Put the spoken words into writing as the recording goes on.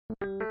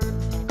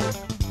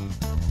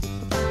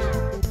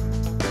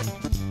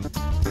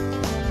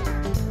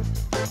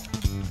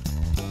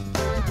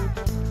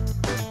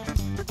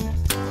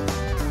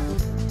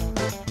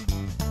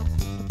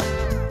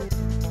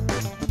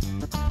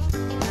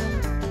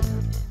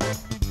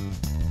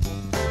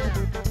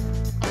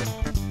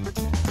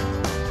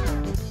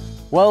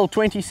Well,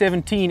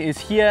 2017 is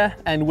here,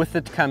 and with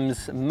it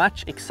comes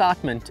much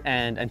excitement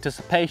and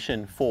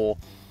anticipation for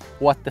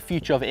what the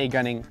future of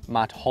airgunning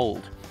might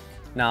hold.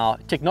 Now,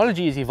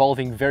 technology is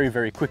evolving very,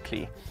 very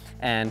quickly,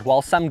 and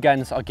while some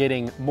guns are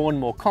getting more and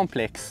more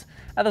complex,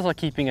 others are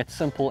keeping it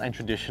simple and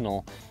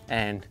traditional,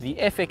 and the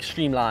FX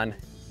Streamline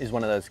is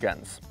one of those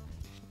guns.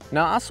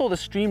 Now, I saw the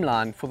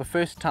Streamline for the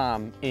first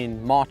time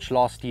in March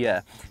last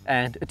year,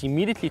 and it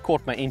immediately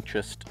caught my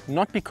interest,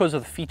 not because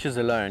of the features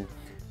alone,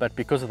 but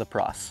because of the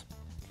price.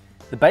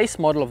 The base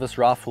model of this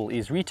rifle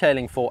is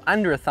retailing for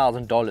under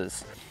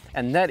 $1,000,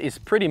 and that is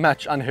pretty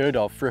much unheard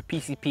of for a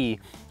PCP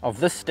of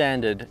this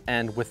standard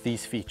and with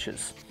these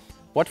features.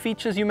 What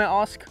features, you may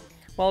ask?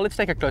 Well, let's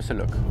take a closer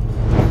look.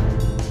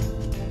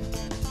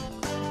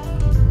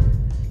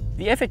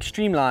 The FX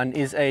Streamline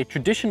is a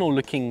traditional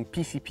looking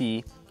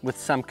PCP with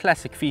some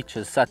classic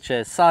features such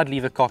as side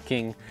lever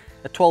cocking,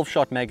 a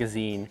 12-shot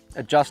magazine,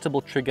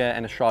 adjustable trigger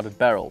and a shrouded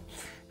barrel.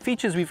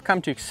 Features we've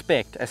come to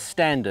expect as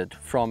standard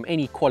from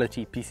any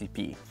quality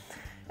PCP.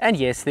 And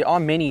yes, there are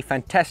many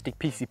fantastic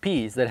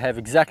PCPs that have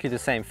exactly the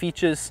same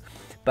features,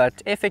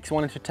 but FX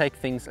wanted to take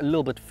things a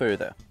little bit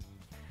further.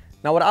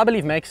 Now, what I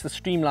believe makes the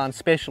Streamline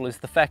special is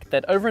the fact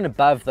that over and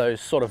above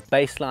those sort of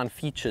baseline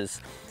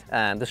features,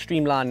 the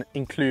Streamline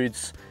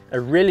includes a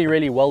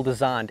really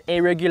well-designed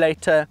air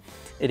regulator.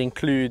 It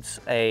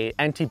includes a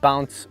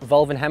anti-bounce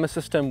valve and hammer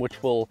system,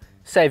 which will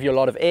save you a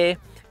lot of air,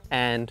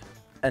 and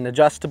an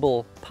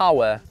adjustable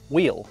power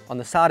wheel on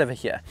the side over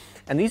here.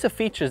 And these are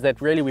features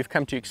that really we've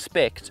come to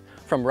expect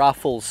from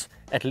rifles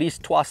at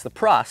least twice the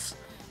price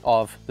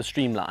of the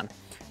Streamline.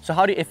 So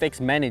how do FX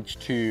manage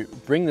to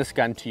bring this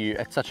gun to you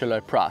at such a low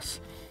price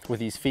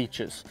with these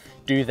features?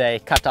 Do they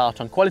cut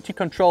out on quality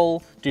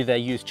control? Do they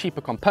use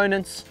cheaper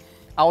components?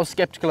 I was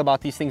skeptical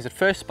about these things at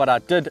first, but I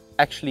did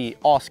actually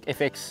ask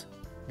FX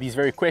these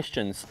very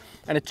questions,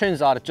 and it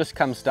turns out it just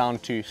comes down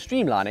to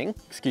streamlining,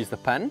 excuse the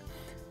pun,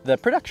 the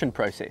production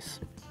process.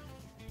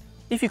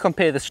 If you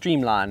compare the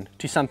Streamline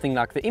to something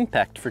like the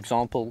Impact, for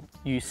example,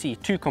 you see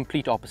two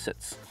complete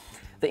opposites.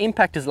 The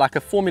Impact is like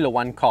a Formula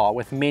One car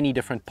with many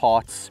different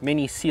parts,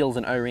 many seals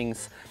and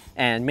O-rings,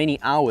 and many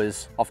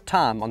hours of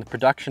time on the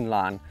production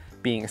line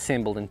being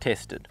assembled and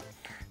tested.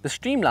 The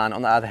Streamline,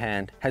 on the other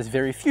hand, has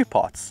very few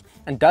parts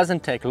and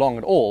doesn't take long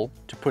at all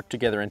to put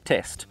together and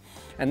test.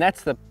 And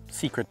that's the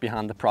secret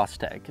behind the price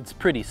tag. It's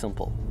pretty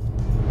simple.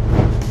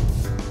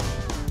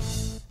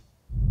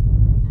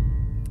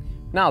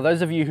 Now,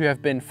 those of you who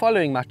have been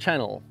following my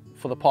channel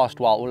for the past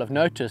while will have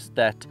noticed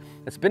that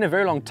it's been a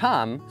very long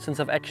time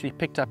since I've actually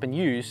picked up and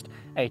used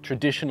a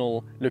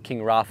traditional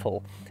looking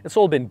rifle. It's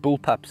all been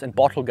bullpups and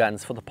bottle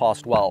guns for the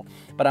past while,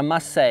 but I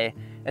must say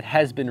it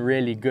has been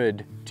really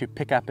good to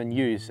pick up and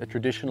use a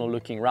traditional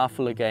looking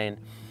rifle again.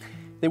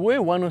 There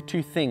were one or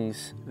two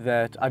things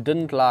that I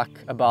didn't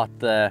like about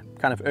the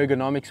kind of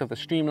ergonomics of the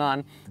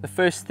Streamline. The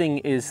first thing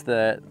is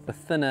the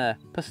thinner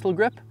pistol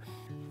grip.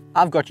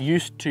 I've got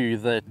used to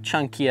the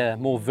chunkier,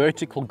 more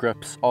vertical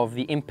grips of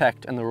the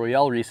Impact and the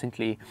Royale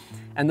recently,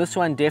 and this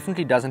one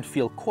definitely doesn't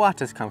feel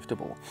quite as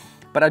comfortable.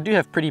 But I do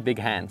have pretty big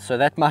hands, so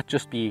that might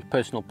just be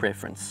personal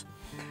preference.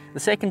 The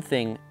second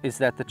thing is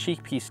that the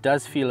cheek piece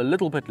does feel a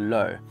little bit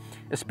low,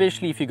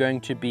 especially if you're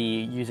going to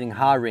be using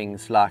high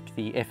rings like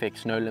the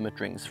FX No Limit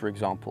rings, for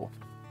example.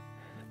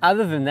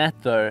 Other than that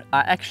though, I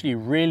actually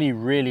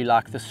really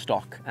like the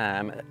stock.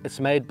 It's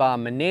made by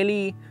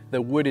Manelli.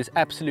 The wood is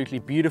absolutely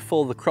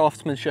beautiful, the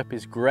craftsmanship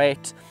is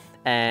great,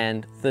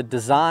 and the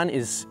design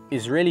is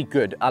really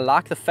good. I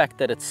like the fact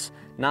that it's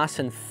nice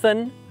and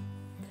thin.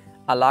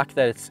 I like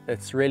that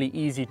it's really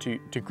easy to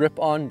grip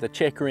on. The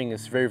checkering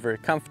is very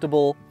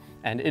comfortable,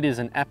 and it is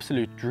an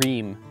absolute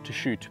dream to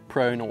shoot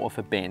prone or off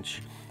a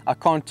bench. I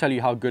can't tell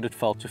you how good it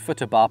felt to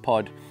fit a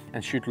bipod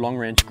and shoot long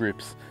range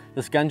groups.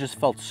 This gun just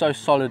felt so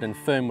solid and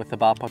firm with the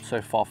bipod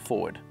so far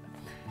forward.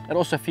 It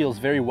also feels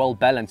very well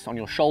balanced on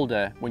your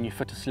shoulder when you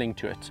fit a sling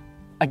to it.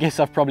 I guess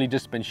I've probably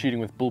just been shooting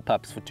with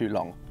bullpups for too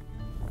long.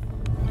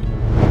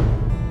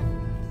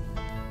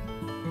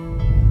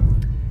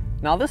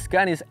 Now, this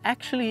gun is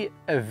actually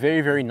a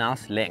very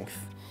nice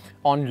length.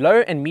 On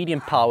low and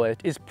medium power,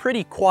 it is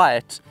pretty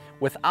quiet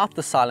without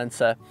the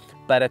silencer,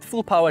 but at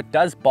full power it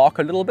does bark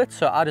a little bit,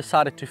 so I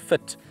decided to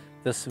fit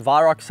this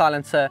Viroc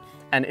silencer,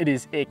 and it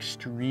is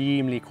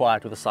extremely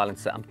quiet with the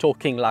silencer. I'm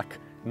talking like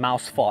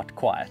mouse fart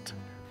quiet.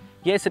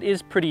 Yes, it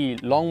is pretty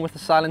long with the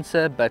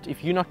silencer, but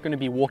if you're not going to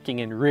be walking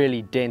in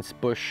really dense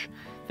bush,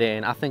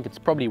 then I think it's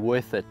probably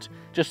worth it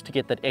just to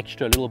get that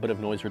extra little bit of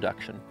noise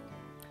reduction.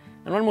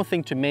 And one more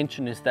thing to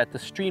mention is that the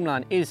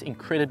Streamline is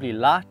incredibly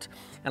light,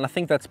 and I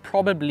think that's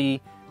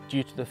probably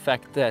due to the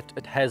fact that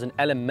it has an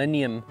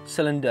aluminium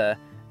cylinder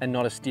and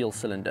not a steel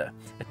cylinder.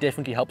 It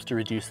definitely helps to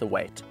reduce the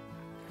weight.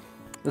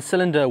 The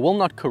cylinder will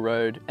not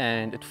corrode,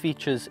 and it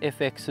features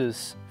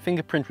FX's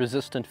fingerprint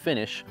resistant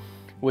finish,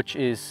 which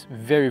is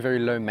very, very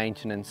low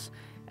maintenance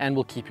and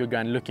will keep your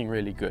gun looking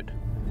really good.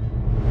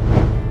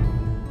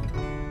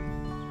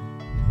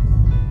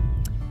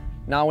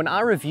 Now, when I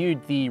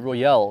reviewed the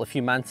Royale a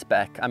few months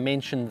back, I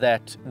mentioned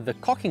that the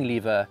cocking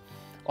lever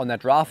on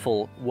that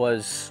rifle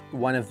was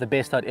one of the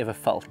best I'd ever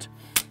felt.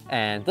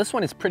 And this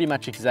one is pretty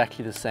much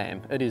exactly the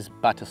same. It is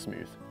butter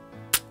smooth.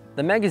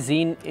 The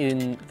magazine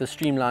in the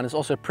Streamline is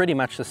also pretty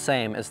much the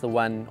same as the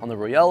one on the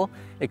Royale,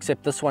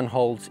 except this one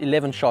holds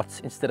 11 shots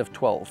instead of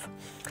 12.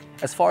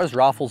 As far as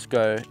rifles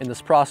go in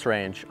this price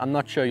range, I'm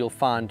not sure you'll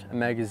find a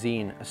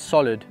magazine as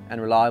solid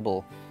and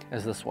reliable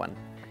as this one.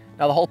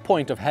 Now, the whole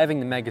point of having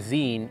the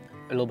magazine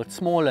a little bit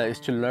smaller is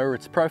to lower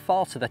its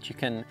profile so that you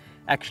can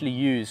actually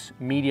use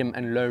medium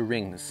and low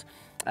rings.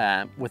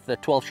 With the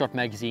 12-shot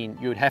magazine,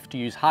 you would have to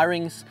use high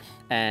rings,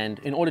 and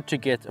in order to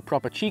get a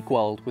proper cheek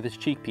weld with its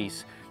cheek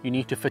piece, you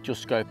need to fit your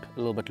scope a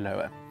little bit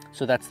lower.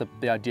 So that's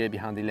the idea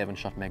behind the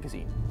 11-shot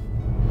magazine.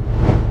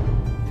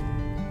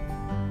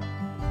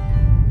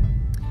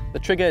 The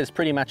trigger is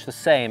pretty much the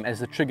same as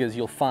the triggers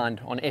you'll find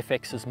on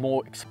FX's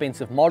more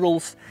expensive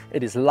models.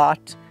 It is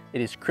light, it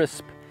is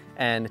crisp,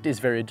 and it is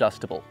very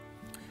adjustable.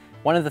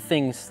 One of the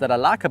things that I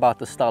like about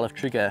this style of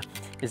trigger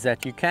is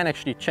that you can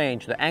actually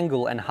change the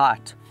angle and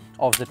height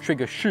of the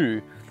trigger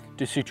shoe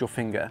to suit your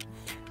finger.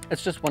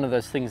 It's just one of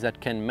those things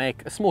that can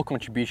make a small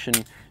contribution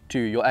to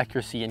your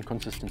accuracy and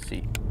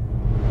consistency.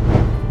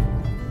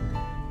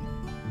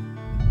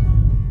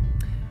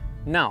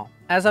 Now,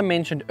 as I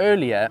mentioned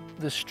earlier,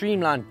 the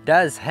Streamline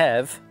does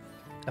have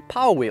a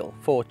power wheel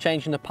for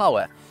changing the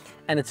power,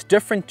 and it's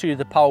different to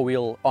the power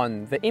wheel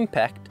on the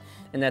Impact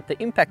in that the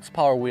Impact's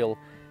power wheel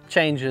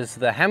changes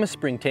the hammer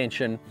spring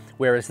tension,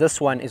 whereas this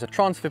one is a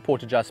transfer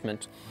port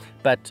adjustment.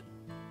 But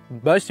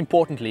most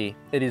importantly,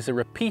 it is a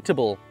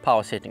repeatable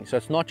power setting. So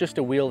it's not just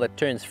a wheel that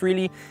turns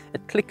freely,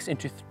 it clicks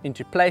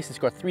into place. It's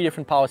got 3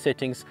 different power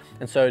settings,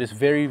 and so it is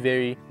very,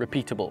 very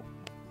repeatable.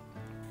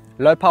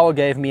 Low power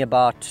gave me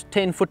about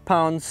 10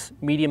 foot-pounds,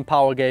 medium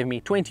power gave me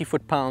 20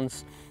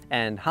 foot-pounds,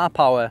 and high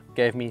power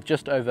gave me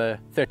just over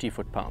 30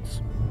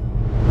 foot-pounds.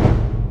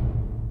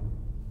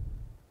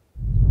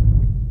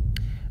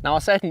 Now, I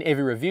say it in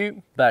every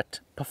review, but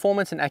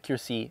performance and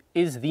accuracy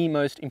is the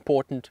most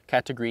important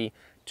category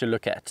to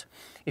look at.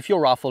 If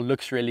your rifle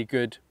looks really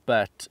good,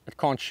 but it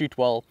can't shoot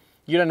well,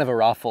 you don't have a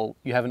rifle,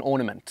 you have an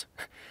ornament.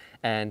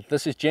 And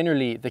this is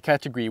generally the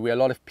category where a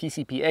lot of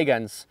PCP air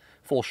guns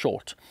fall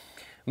short.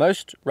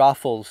 Most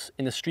rifles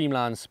in the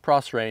Streamline's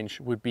price range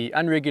would be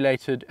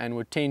unregulated and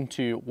would tend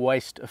to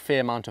waste a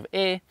fair amount of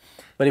air.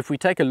 But if we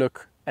take a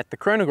look at the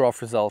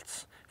chronograph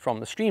results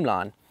from the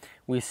Streamline,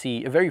 we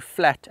see a very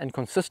flat and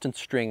consistent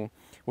string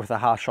with a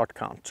high shot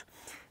count.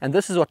 And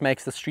this is what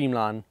makes the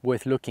Streamline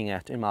worth looking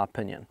at, in my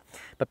opinion.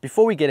 But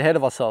before we get ahead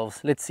of ourselves,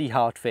 let's see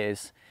how it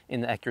fares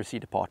in the accuracy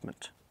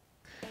department.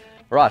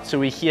 Right, so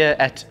we're here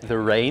at the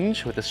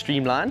range with the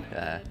Streamline,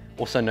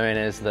 also known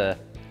as the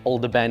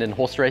old abandoned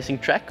horse racing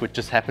track, which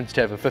just happens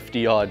to have a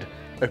 50-yard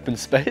open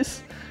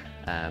space.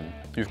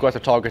 We've got a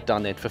target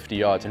down there at 50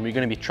 yards, and we're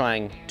going to be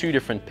trying 2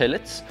 different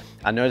pellets.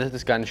 I know that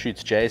this gun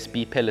shoots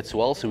JSB pellets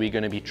well, so we're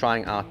going to be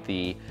trying out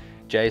the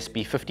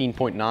JSB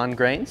 15.9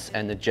 grains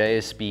and the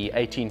JSB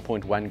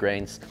 18.1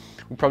 grains.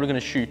 We're probably going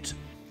to shoot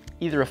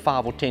either a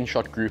 5 or 10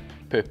 shot group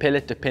per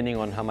pellet, depending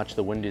on how much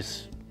the wind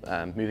is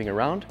moving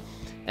around.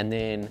 And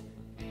then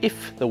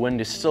if the wind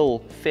is still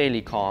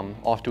fairly calm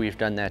after we've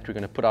done that, we're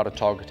going to put out a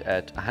target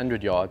at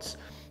 100 yards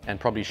and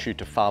probably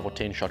shoot a 5 or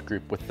 10 shot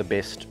group with the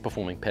best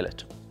performing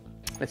pellet.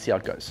 Let's see how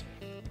it goes.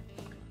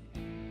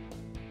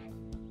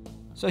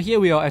 So here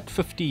we are at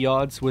 50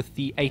 yards with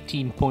the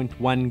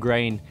 18.1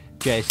 grain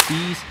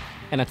JSBs,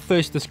 and at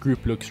first this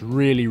group looks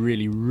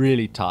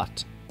really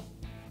tight.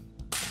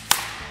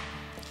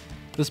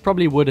 This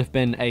probably would have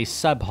been a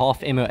sub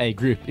half MOA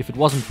group if it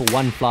wasn't for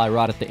one fly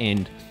right at the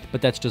end,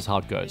 but that's just how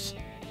it goes.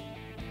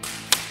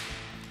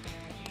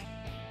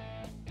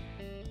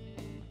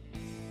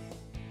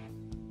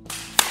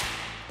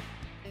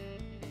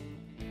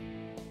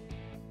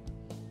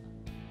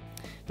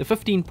 The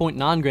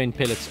 15.9 grain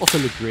pellets also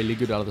look really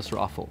good out of this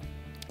rifle.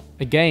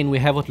 Again, we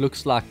have what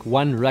looks like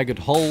one ragged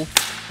hole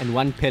and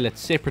one pellet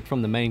separate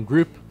from the main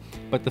group,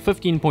 but the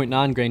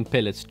 15.9 grain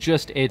pellets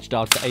just edged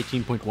out the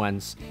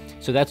 18.1s,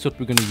 so that's what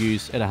we're going to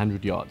use at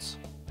 100 yards.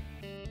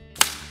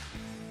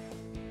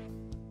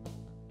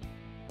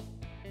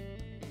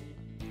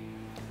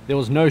 There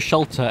was no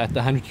shelter at the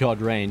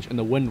 100-yard range and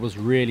the wind was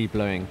really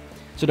blowing,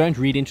 so don't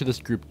read into this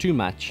group too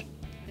much.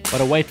 But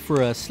I wait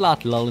for a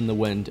slight lull in the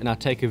wind and I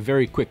take a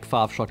very quick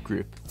 5-shot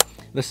group.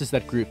 This is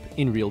that group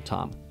in real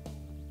time.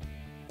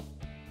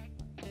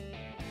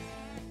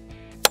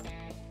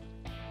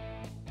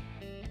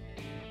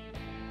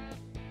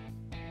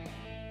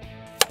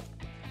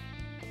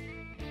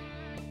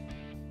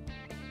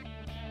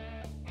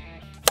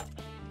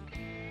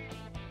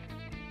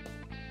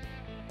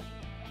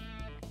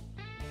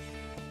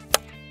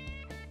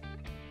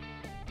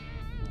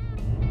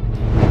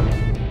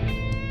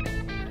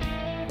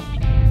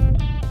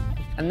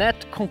 And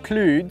that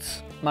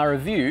concludes my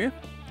review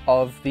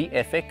of the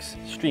FX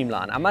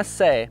Streamline. I must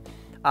say,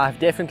 I've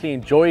definitely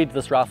enjoyed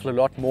this rifle a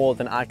lot more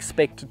than I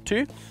expected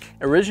to.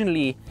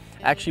 Originally,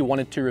 I actually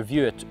wanted to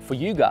review it for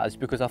you guys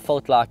because I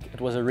felt like it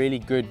was a really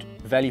good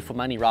value for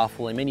money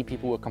rifle, and many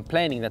people were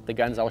complaining that the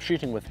guns I was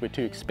shooting with were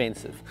too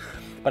expensive.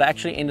 But I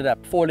actually ended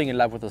up falling in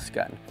love with this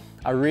gun.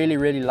 I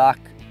really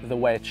like the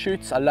way it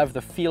shoots. I love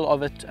the feel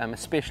of it,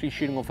 especially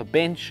shooting off a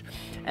bench,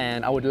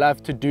 and I would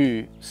love to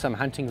do some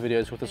hunting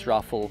videos with this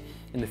rifle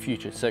in the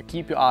future, so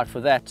keep your eye out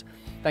for that.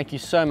 Thank you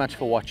so much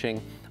for watching.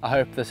 I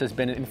hope this has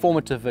been an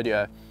informative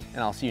video,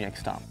 and I'll see you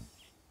next time.